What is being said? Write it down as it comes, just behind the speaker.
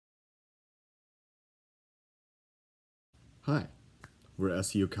Hi, we're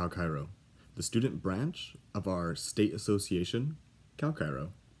SCU Chiro, the student branch of our state association, Chiro.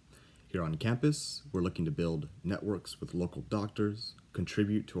 Here on campus, we're looking to build networks with local doctors,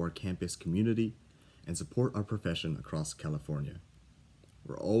 contribute to our campus community, and support our profession across California.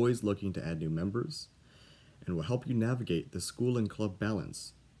 We're always looking to add new members, and will help you navigate the school and club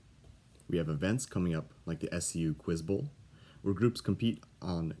balance. We have events coming up like the SCU Quiz Bowl, where groups compete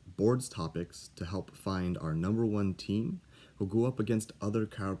on boards topics to help find our #1 team who'll go up against other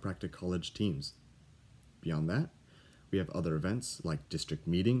chiropractic college teams. Beyond that, we have other events like district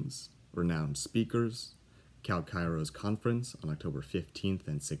meetings, renowned speakers, Cal Chiro's conference on October 15th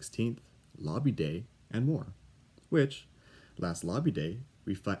and 16th, Lobby Day, and more. Which, last Lobby Day,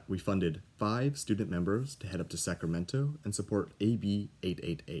 we funded 5 student members to head up to Sacramento and support AB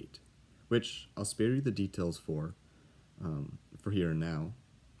 888, which I'll spare you the details for here and now.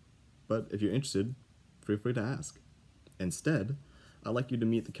 But if you're interested, feel free to ask. Instead, I'd like you to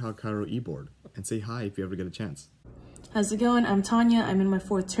meet the Cal Chiro e-board and say hi if you ever get a chance. How's it going? I'm Tanya. I'm in my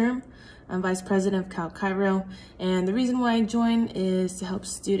 4th term. I'm Vice President of Cal Chiro, and the reason why I joined is to help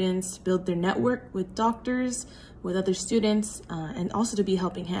students build their network with doctors, with other students, and also to be a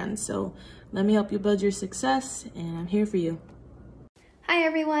helping hand. So let me help you build your success, and I'm here for you. Hi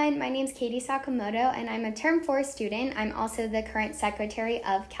everyone, my name is Katie Sakamoto and I'm a Term 4 student. I'm also the current secretary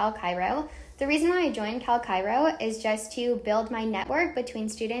of Cal Chiro. The reason why I joined Cal Chiro is just to build my network between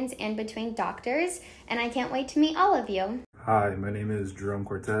students and between doctors, and I can't wait to meet all of you. Hi, my name is Jerome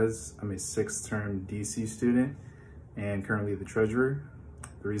Cortez. I'm a 6th term DC student and currently the treasurer.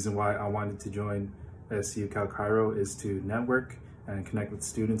 The reason why I wanted to join SCU Cal Chiro is to network and connect with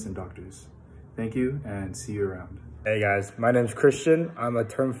students and doctors. Thank you and see you around. Hey guys, my name's Christian. I'm a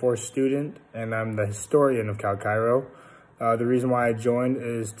Term 4 student and I'm the historian of Cal Chiro. The reason why I joined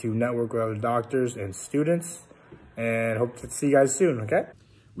is to network with other doctors and students, and hope to see you guys soon, okay?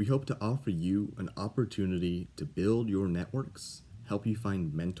 We hope to offer you an opportunity to build your networks, help you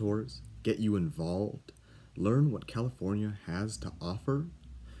find mentors, get you involved, learn what California has to offer,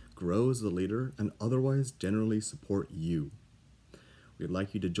 grow as a leader, and otherwise generally support you. We'd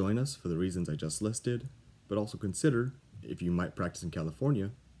like you to join us for the reasons I just listed, but also consider, if you might practice in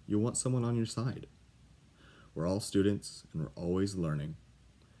California, you'll want someone on your side. We're all students and we're always learning.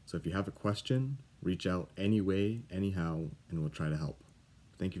 So if you have a question, reach out anyway, anyhow, and we'll try to help.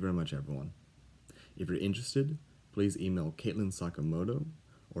 Thank you very much, everyone. If you're interested, please email Caitlin Sakamoto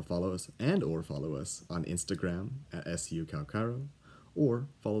or follow us on Instagram at SCU Cal Chiro, or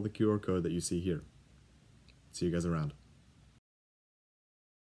follow the QR code that you see here. See you guys around.